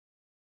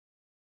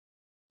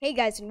Hey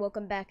guys, and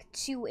welcome back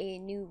to a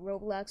new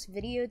Roblox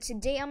video.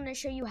 Today I'm going to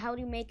show you how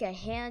to make a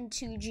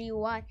hand-togui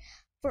GUI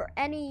for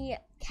any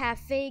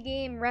cafe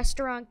game,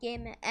 restaurant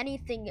game,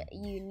 anything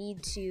you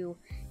need to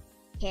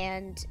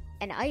hand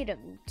an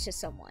item to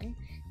someone.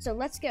 So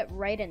let's get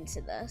right into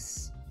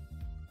this.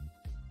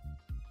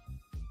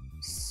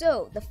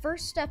 So the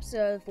first steps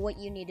of what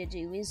you need to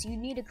do is you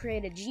need to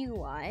create a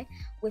GUI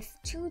with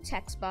two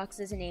text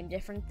boxes named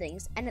different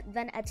things and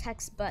then a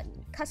text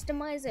button.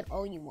 Customize it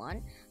all you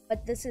want,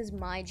 but this is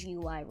my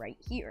GUI right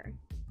here.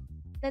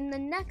 Then the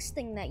next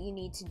thing that you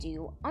need to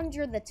do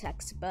under the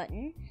text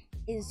button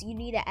is you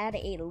need to add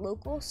a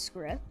local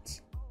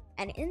script,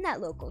 and in that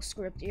local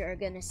script you're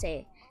going to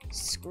say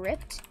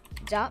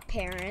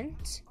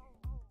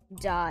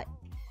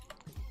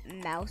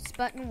script.parent.mouse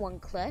button one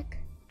click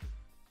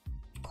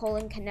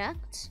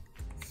 :connect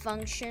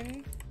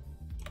function,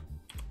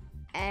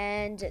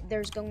 and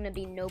there's going to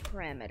be no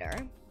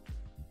parameter.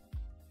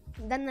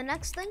 Then the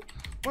next thing,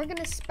 we're going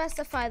to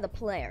specify the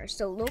player.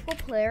 So local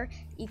player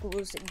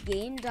equals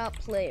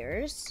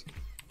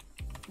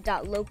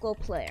game.players.local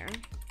player.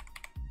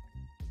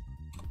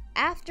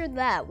 After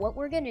that, what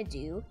we're going to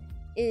do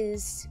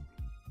is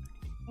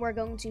we're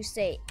going to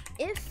say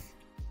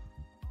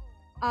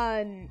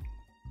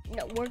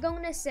we're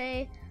going to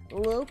say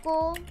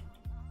local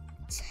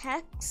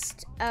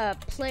text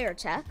player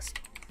text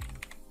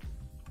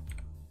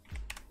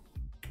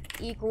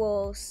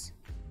equals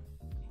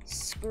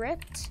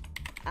script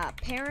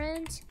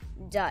parent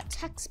dot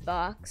text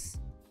box.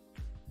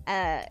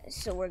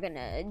 So we're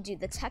gonna do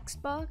the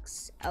text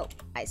box. Oh,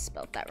 I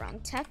spelled that wrong.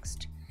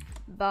 Text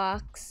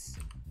box.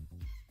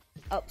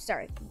 Oh,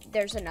 sorry.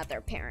 There's another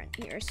parent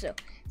here. So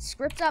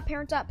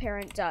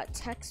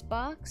script.parent.parent.text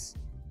box,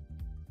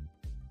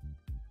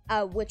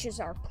 which is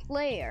our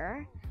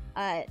player.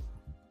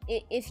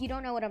 If you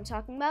don't know what I'm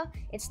talking about,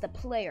 it's the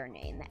player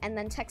name, and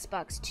then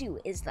textbox2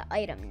 is the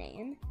item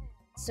name.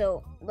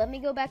 So let me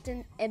go back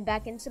into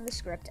the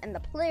script, and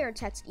the player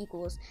text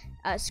equals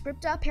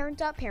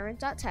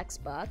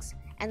script.parent.parent.textbox,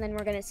 and then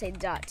we're going to say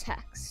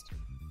 .text.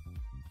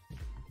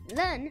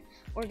 Then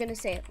we're going to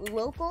say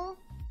local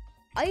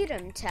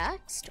item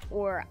text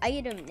or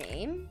item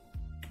name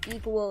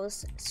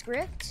equals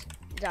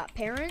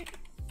script.parent.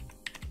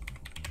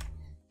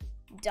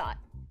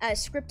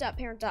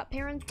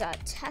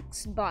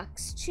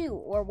 Script.parent.parent.textbox2,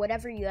 or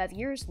whatever you have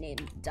yours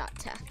named,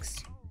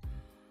 .text.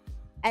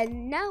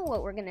 And now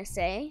what we're gonna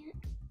say,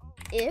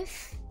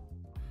 if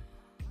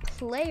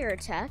player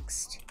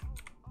text,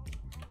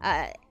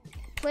 if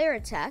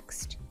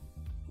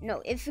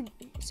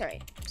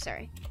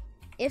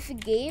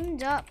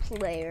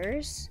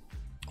game.players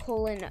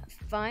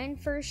find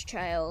first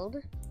child,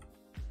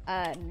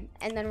 and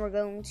then we're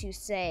going to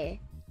say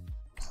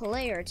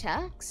player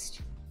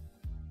text.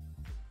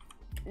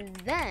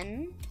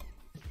 Then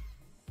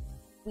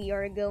we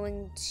are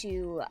going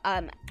to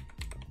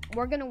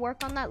we're going to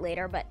work on that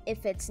later, but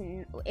if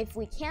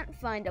we can't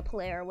find a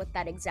player with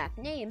that exact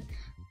name,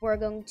 we're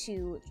going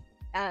to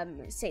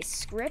say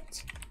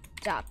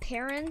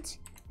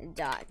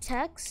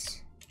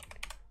script.parent.text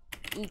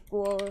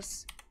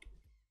equals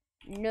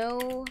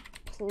no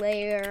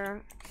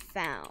player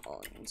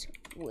found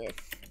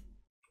with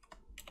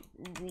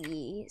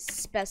the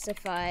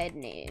specified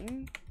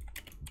name.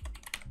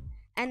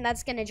 And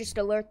that's going to just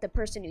alert the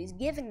person who's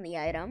giving the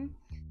item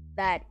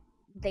that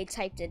they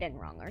typed it in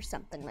wrong or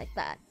something like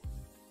that.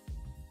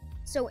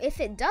 So if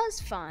it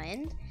does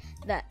find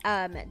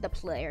the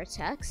player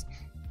text,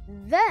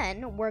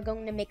 then we're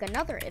going to make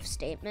another if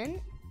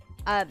statement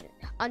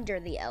under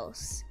the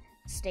else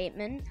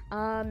statement.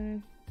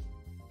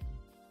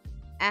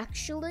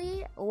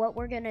 Actually, what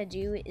we're going to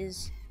do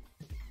is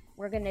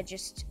we're going to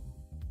just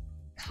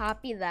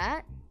copy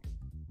that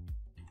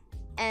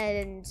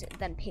and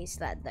then paste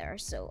that there.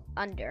 So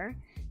under,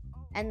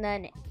 and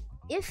then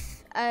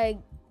if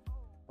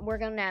we're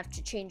gonna have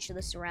to change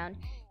this around.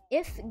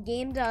 If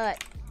game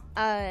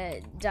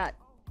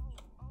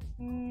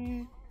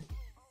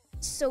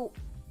so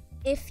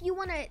if you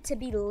want it to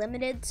be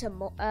limited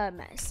to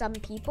some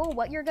people,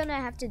 what you're gonna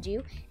have to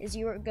do is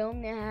you're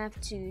going to have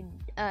to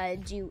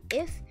do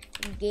if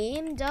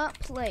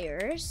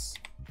game.players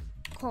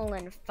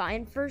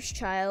find first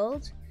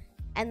child,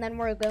 and then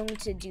we're going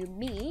to do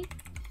me.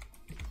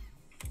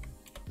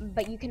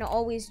 But you can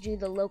always do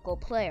the local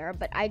player,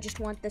 but I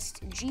just want this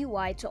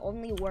GUI to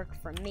only work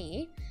for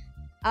me.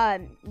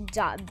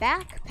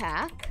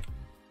 Backpack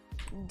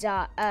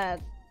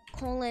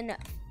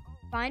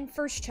find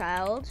first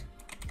child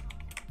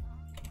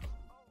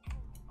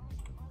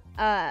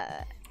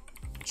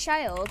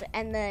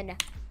and then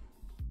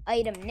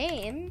item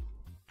name.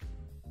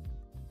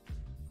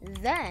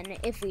 Then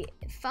if we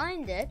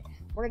find it,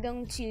 we're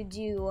going to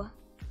do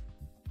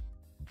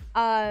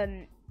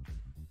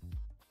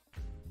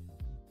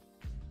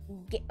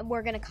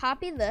we're going to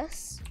copy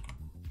this,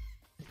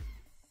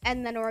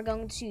 and then we're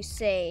going to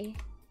say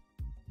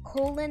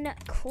clone,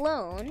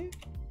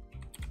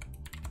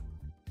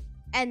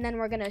 and then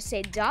we're going to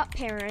say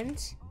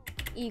 .parent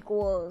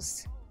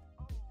equals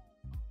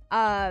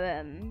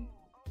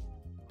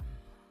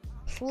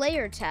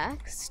player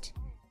text,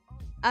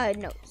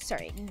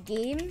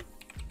 game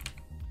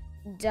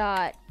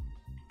dot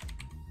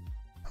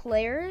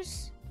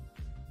players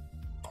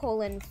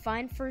colon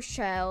find first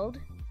child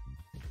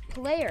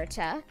player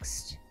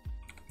text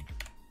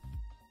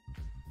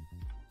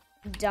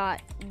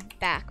dot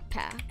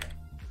backpack.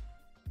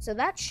 So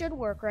that should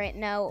work right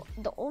now.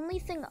 The only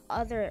thing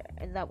other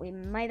that we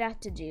might have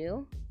to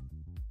do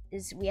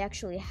is we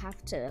actually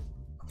have to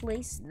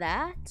place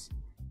that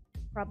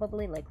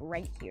probably like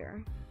right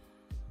here.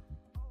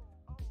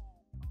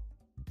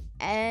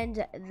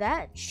 And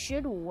that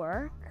should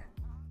work.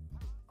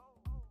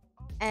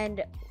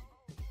 And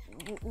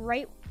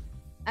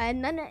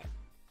then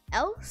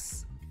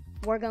else,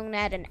 we're going to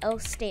add an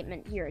else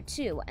statement here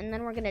too. And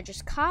then we're going to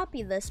just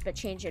copy this but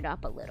change it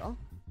up a little.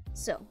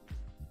 So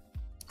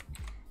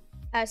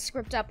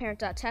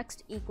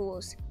script.parent.text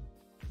equals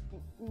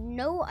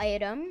no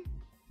item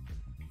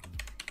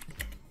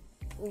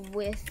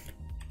with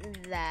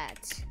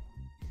that.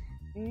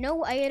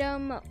 No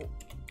item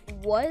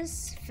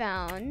was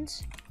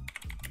found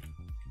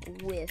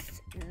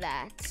with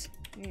that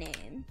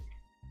name.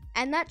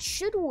 And that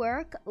should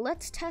work.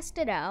 Let's test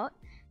it out.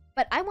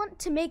 But I'm going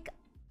to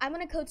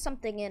code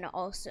something in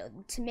also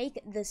to make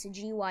this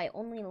GUI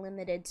only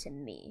limited to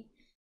me.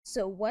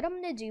 So what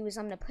I'm going to do is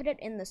I'm going to put it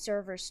in the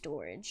server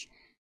storage.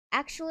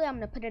 Actually, I'm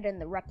going to put it in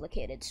the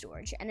replicated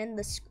storage. And in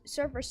the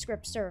server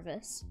script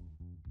service,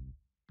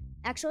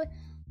 actually,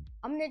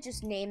 I'm going to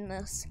just name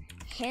this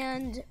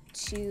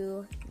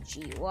hand-togui.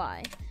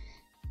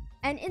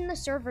 And in the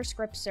server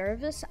script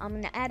service, I'm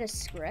going to add a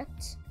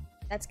script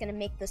that's going to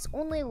make this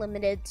only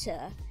limited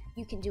to,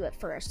 you can do it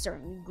for a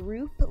certain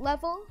group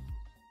level,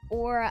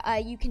 or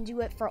you can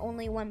do it for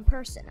only one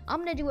person.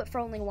 I'm going to do it for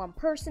only one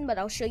person, but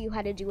I'll show you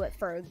how to do it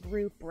for a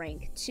group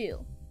rank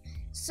too.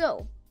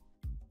 So,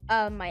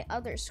 my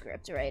other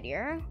script right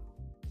here,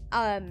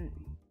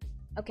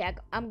 okay,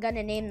 I'm going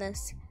to name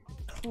this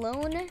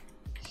clone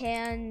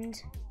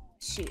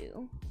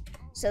hand2.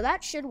 So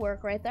that should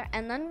work right there.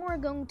 And then we're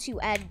going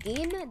to add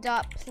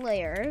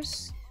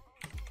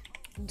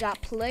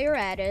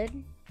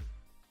game.players.playerAdded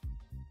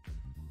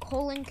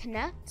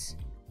 :connect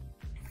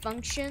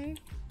function,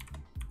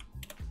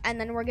 and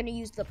then we're going to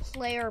use the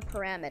player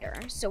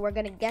parameter. So we're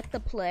going to get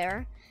the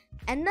player,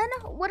 and then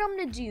what I'm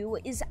going to do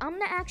is I'm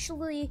going to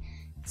actually,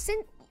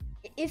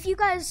 if you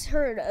guys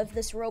heard of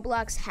this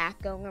Roblox hack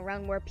going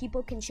around where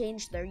people can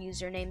change their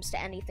usernames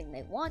to anything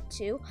they want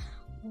to,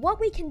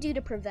 what we can do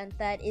to prevent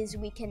that is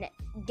we can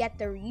get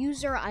their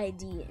user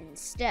ID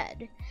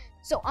instead.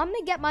 So I'm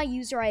gonna get my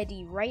user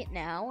ID right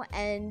now,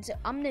 and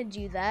I'm gonna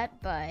do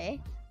that by,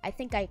 I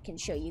think I can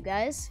show you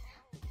guys.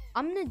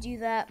 I'm gonna do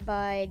that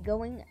by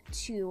going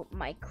to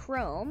my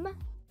Chrome,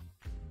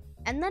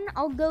 and then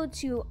I'll go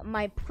to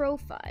my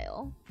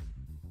profile.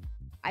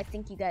 I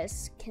think you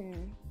guys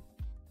can,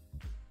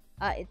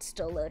 it's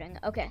still loading.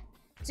 Okay,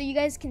 so you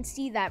guys can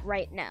see that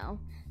right now.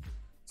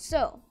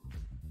 So,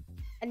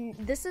 and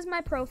this is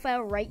my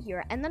profile right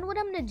here. And then what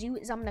I'm gonna do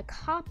is I'm gonna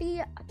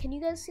copy, can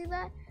you guys see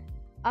that?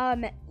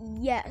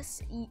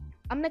 Yes,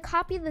 I'm gonna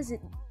copy this,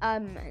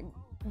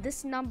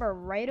 this number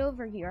right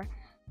over here.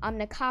 I'm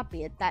gonna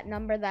copy it, that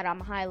number that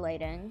I'm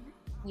highlighting.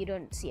 You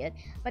don't see it,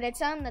 but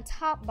it's on the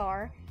top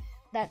bar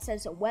that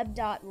says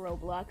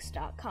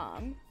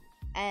web.roblox.com.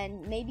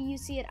 And maybe you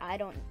see it, I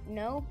don't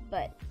know,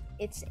 but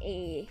it's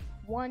a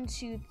 1,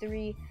 2,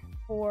 3,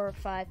 4,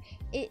 5.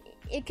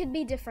 It could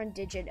be different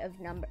digits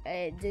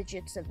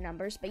of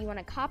numbers, but you want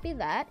to copy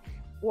that,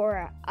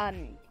 or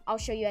I'll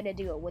show you how to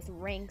do it with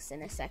ranks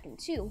in a second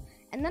too.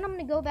 And then I'm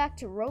gonna go back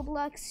to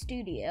Roblox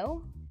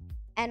Studio,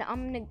 and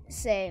I'm gonna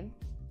say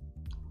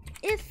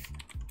if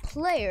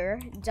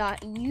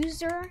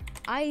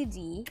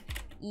player.user_ID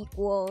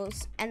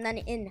equals, and then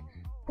in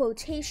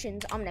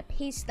quotations I'm gonna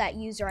paste that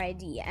user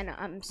ID, and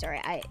I'm sorry,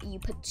 you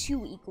put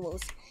 2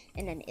 equals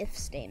in an if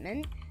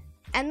statement.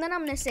 And then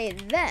I'm going to say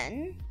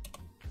then,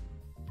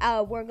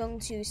 we're going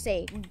to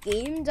say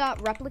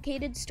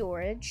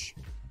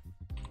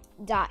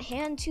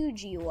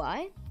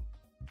game.replicatedStorage.hand2GUI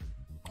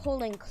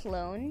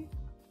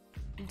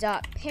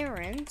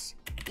 :clone.parent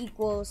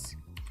equals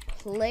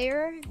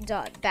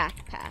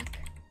player.backpack.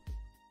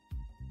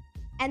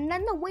 And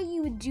then the way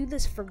you would do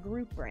this for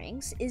group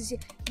ranks is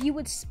you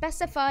would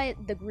specify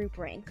the group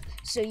rank.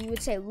 So you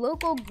would say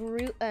local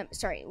group,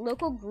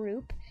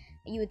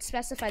 you would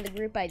specify the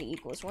group ID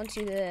equals 1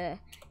 to the,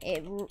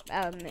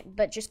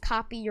 but just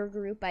copy your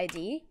group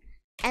ID.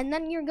 And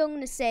then you're going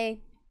to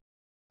say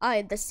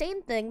the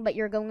same thing, but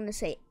you're going to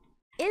say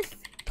if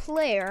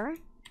player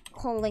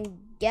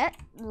 :get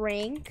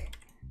rank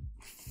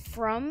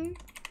from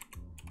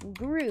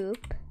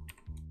group.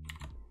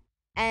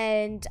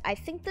 And I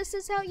think this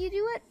is how you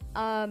do it.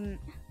 I'm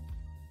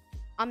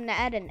gonna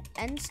add an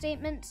end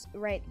statement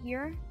right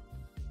here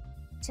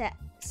to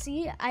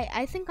see,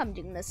 I think I'm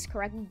doing this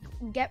correct.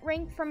 Get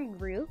rank from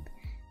group,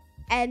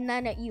 and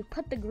then you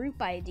put the group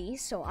ID.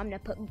 So I'm gonna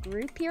put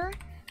group here,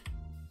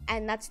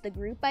 and that's the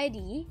group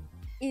ID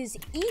is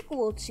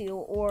equal to,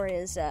 or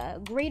is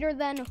greater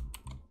than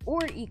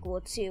or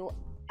equal to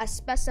a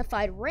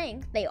specified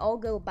rank, they all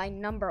go by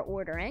number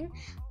ordering,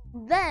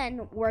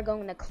 then we're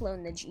going to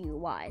clone the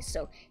GUI.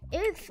 So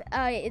if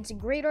it's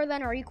greater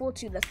than or equal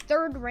to the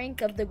third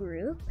rank of the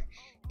group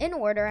in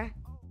order,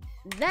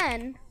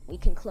 then we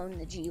can clone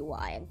the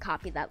GUI and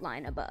copy that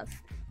line above.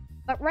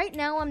 But right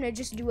now I'm gonna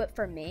just do it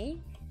for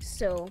me.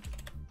 So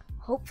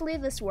hopefully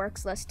this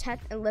works. Let's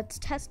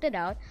test it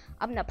out.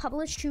 I'm gonna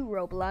publish to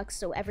Roblox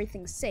so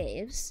everything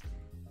saves.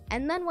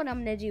 And then what I'm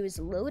gonna do is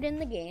load in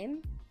the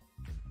game.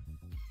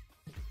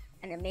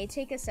 And it may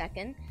take a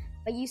second.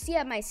 But you see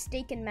at my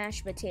steak and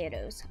mashed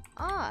potatoes.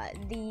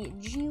 The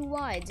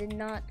GUI did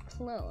not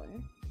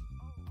clone.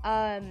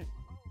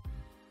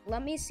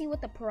 Let me see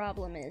what the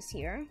problem is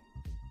here.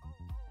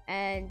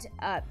 And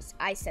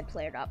I said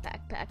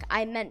player.backpack.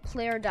 I meant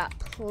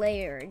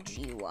player.player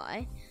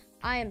GUI.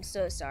 I am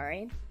so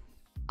sorry.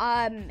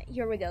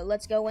 Here we go.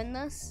 Let's go in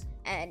this,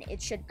 and it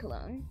should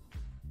clone.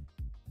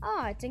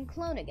 It didn't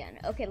clone again.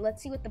 Okay,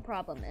 let's see what the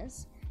problem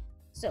is.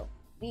 So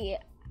we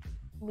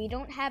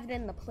don't have it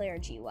in the player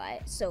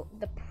GUI. So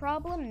the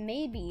problem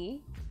may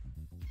be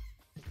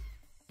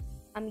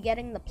I'm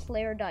getting the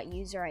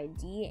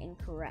player.userid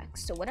incorrect.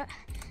 So what I'm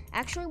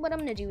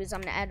gonna do is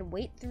I'm gonna add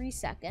wait 3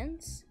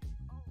 seconds,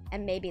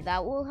 and maybe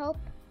that will help.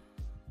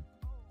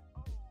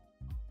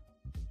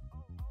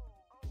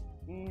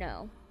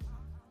 No.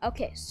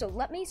 Okay, so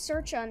let me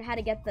search on how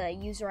to get the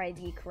user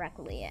ID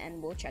correctly,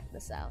 and we'll check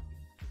this out.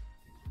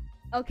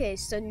 Okay,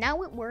 so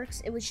now it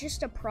works. It was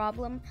just a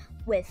problem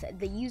with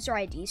the user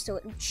ID, so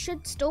it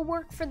should still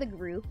work for the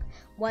group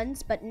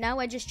ones, but now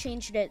I just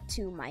changed it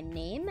to my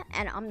name,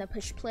 and I'm gonna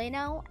push play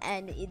now,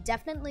 and it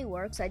definitely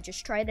works. I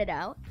just tried it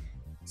out.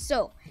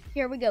 So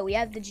here we go. We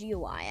have the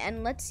GUI,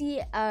 and let's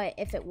see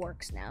if it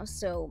works now.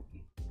 So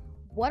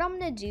what I'm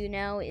gonna do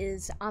now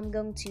is I'm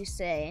going to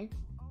say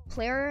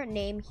player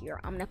name here.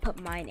 I'm gonna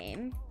put my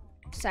name,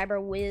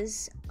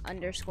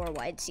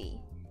 CyberWizYT.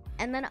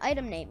 And then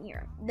item name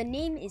here. The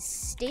name is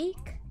steak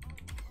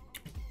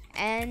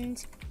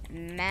and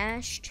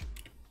mashed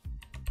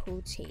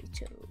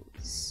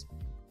potatoes.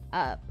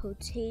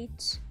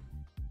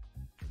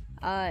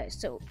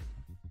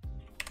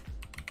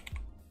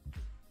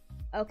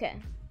 Okay.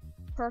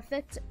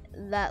 Perfect.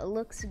 That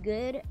looks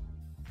good.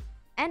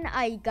 And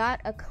I got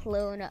a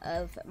clone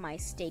of my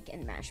steak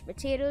and mashed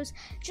potatoes,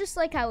 just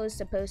like I was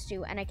supposed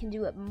to, and I can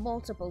do it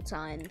multiple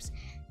times.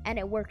 And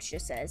it works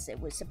just as it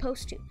was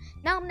supposed to.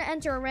 Now I'm gonna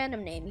enter a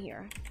random name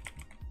here.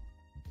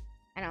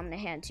 And I'm gonna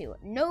hand to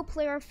no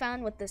player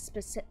found with the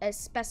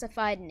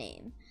specified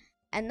name.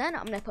 And then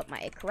I'm gonna put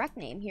my correct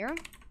name here.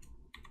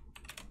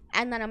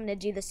 And then I'm gonna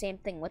do the same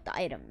thing with the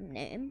item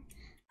name.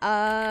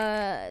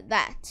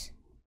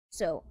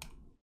 So,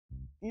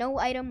 no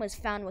item was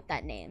found with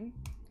that name.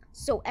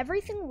 So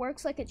everything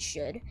works like it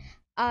should.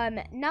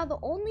 Now the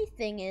only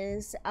thing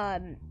is,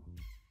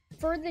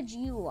 for the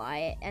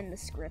GUI and the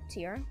script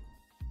here,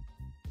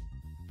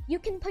 you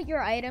can put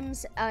your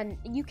items,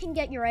 you can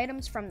get your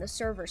items from the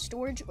server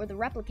storage or the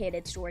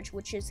replicated storage,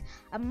 which is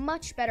a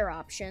much better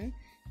option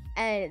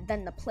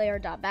than the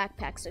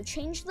player.backpack. So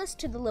change this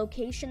to the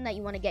location that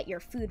you want to get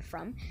your food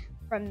from.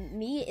 From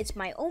me, it's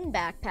my own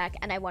backpack,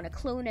 and I want to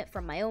clone it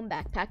from my own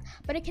backpack,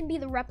 but it can be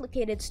the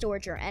replicated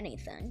storage or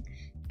anything.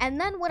 And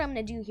then what I'm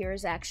going to do here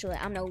is actually,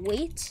 I'm going to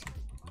wait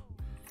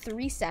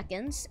 3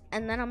 seconds,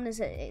 and then I'm going to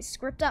say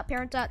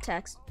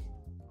script.parent.text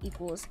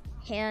equals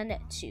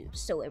hand-to,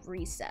 so it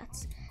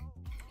resets.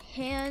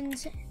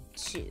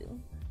 Hand-to.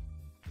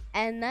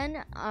 And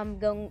then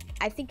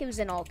I think it was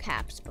in all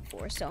caps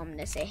before, so I'm going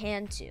to say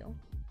hand-to.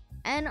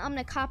 And I'm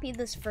going to copy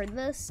this for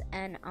this,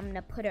 and I'm going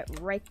to put it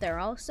right there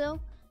also.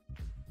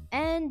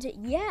 And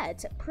yeah,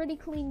 it's a pretty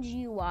clean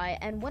GUI,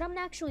 and what I'm going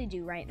to actually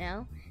do right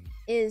now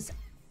is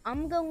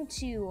I'm going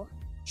to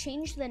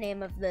change the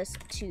name of this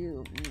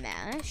to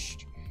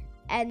mashed,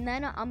 and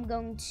then I'm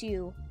going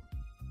to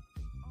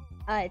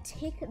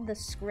take the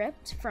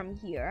script from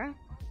here.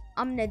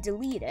 I'm going to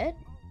delete it,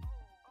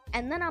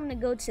 and then I'm going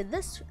to go to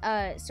this,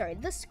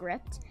 this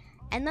script,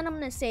 and then I'm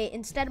going to say,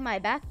 instead of my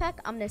backpack,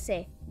 I'm going to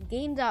say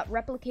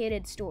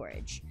game.replicated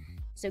storage.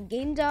 So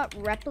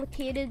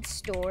game.replicated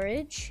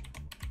storage.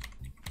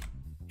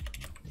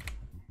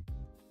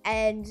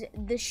 And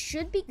this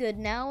should be good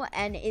now,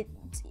 and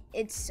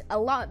it's a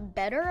lot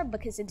better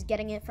because it's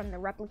getting it from the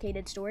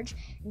replicated storage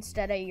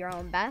instead of your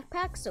own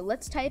backpack. So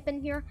let's type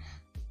in here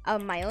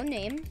my own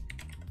name,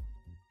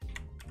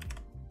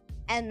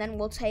 and then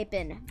we'll type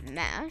in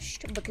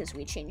mashed because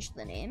we changed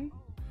the name.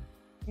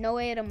 No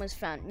item was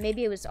found.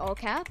 Maybe it was all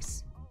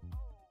caps.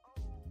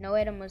 No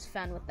item was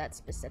found with that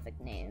specific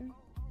name.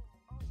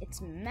 It's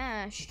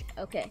mashed.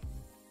 Okay,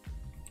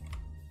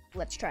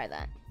 let's try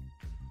that.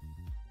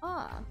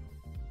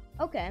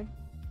 Okay,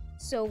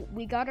 so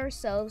we got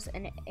ourselves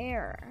an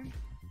error.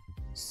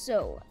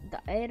 So the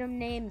item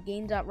name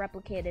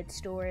game.replicated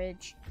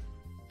storage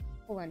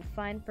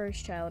find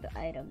first child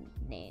item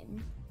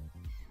name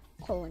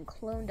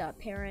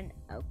clone.parent.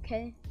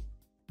 Okay.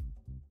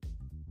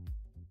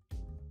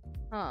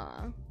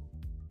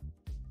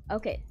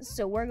 Okay,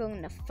 so we're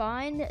going to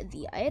find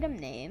the item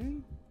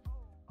name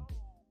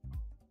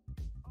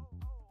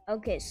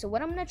Okay, so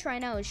what I'm gonna try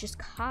now is just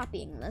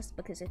copying this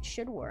because it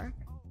should work.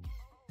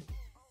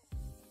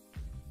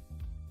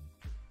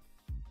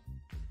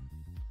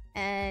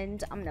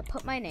 And I'm gonna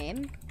put my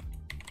name.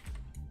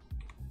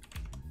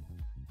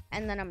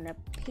 And then I'm gonna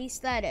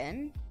paste that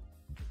in.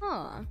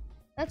 Huh,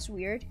 that's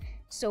weird.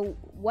 So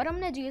what I'm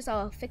gonna do is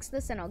I'll fix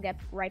this and I'll get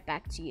right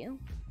back to you.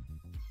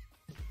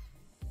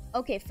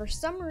 Okay, for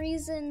some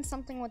reason,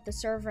 something with the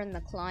server and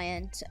the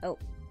client. Oh,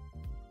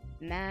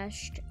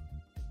 mashed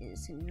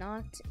is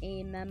not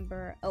a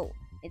member. Oh,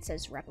 it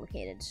says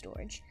replicated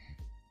storage.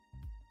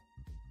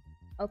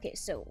 Okay,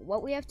 so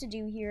what we have to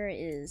do here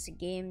is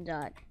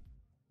game.server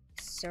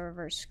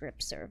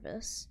script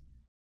service.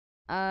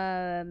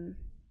 So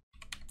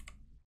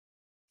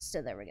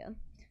there we go.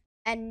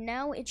 And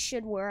now it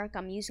should work.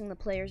 I'm using the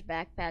player's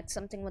backpack.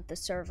 Something with the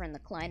server and the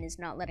client is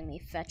not letting me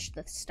fetch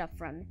the stuff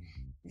from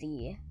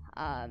the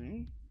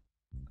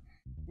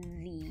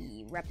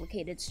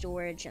replicated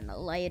storage and the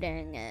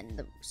lighting and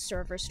the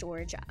server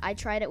storage. I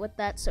tried it with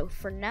that, so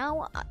for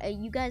now,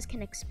 you guys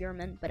can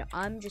experiment, but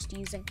I'm just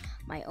using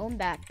my own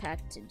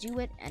backpack to do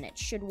it, and it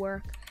should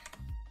work.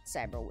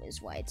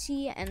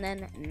 CyberWizYT, and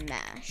then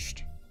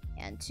mashed,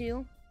 and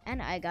 2,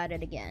 and I got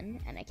it again,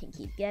 and I can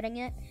keep getting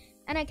it,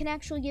 and I can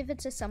actually give it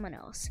to someone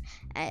else.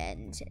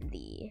 And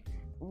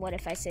what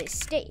if I say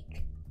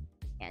steak,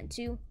 and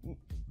 2,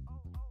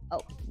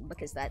 oh,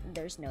 because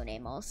there's no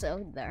name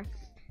also there.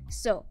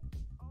 So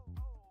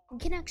we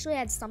can actually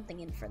add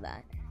something in for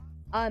that.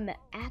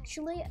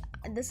 Actually,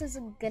 this is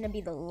gonna be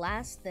the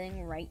last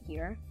thing right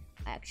here.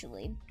 I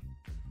actually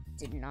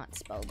did not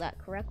spell that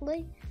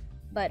correctly,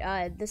 but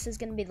this is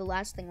gonna be the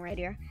last thing right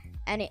here.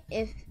 And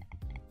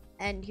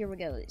and here we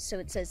go. So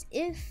it says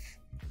if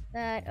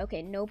that,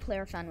 okay, no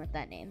player found with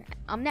that name.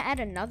 I'm gonna add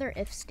another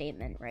if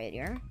statement right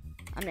here.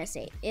 I'm gonna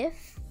say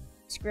if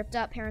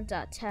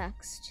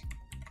script.parent.text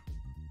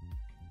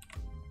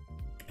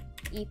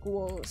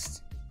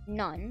equals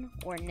none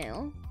or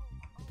nil,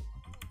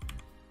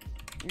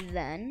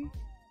 then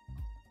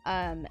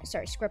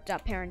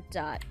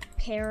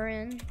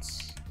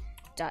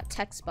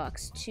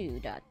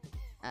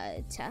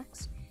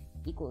script.parent.textbox2.text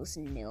equals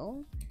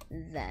nil,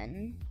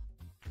 then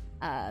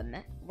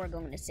we're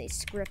going to say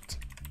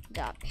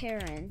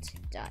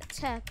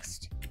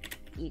script.parent.text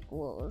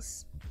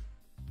equals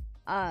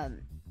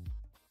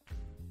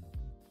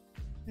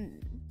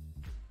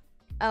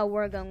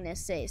we're going to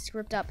say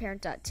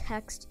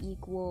script.parent.text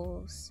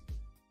equals,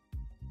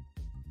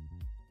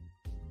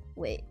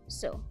 wait,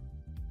 so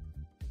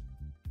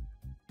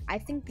I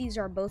think these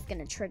are both going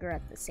to trigger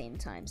at the same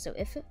time. So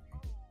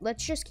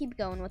let's just keep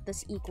going with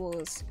this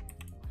equals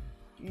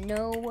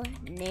no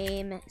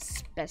name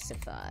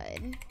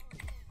specified.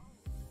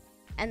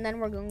 And then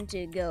we're going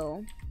to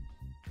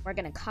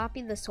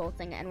copy this whole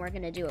thing and we're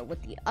going to do it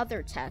with the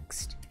other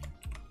text.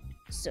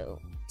 So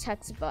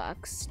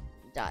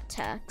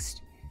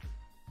textbox.text.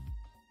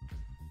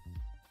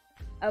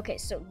 Okay,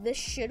 so this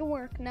should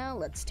work now.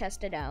 Let's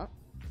test it out.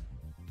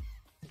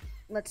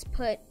 Let's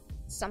put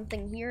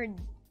something here.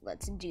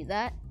 Let's do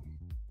that.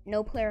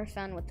 No player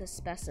found with the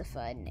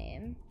specified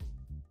name.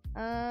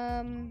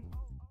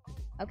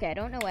 Okay, I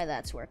don't know why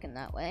that's working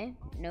that way.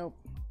 Nope.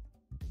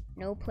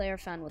 No player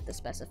found with the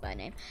specified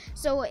name.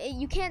 So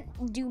you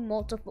can't do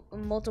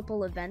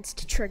multiple events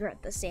to trigger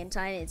at the same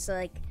time. It's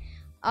like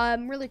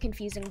really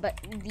confusing,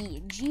 but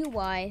the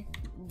GUI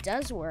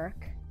does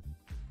work.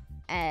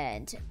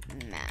 And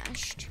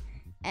mashed,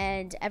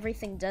 and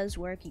everything does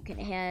work. You can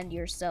hand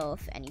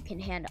yourself and you can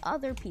hand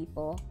other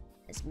people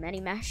as many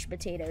mashed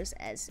potatoes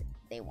as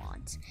they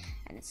want,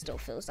 and it still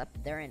fills up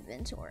their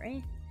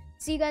inventory.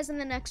 See you guys in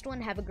the next one.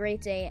 Have a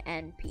great day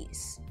and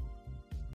peace.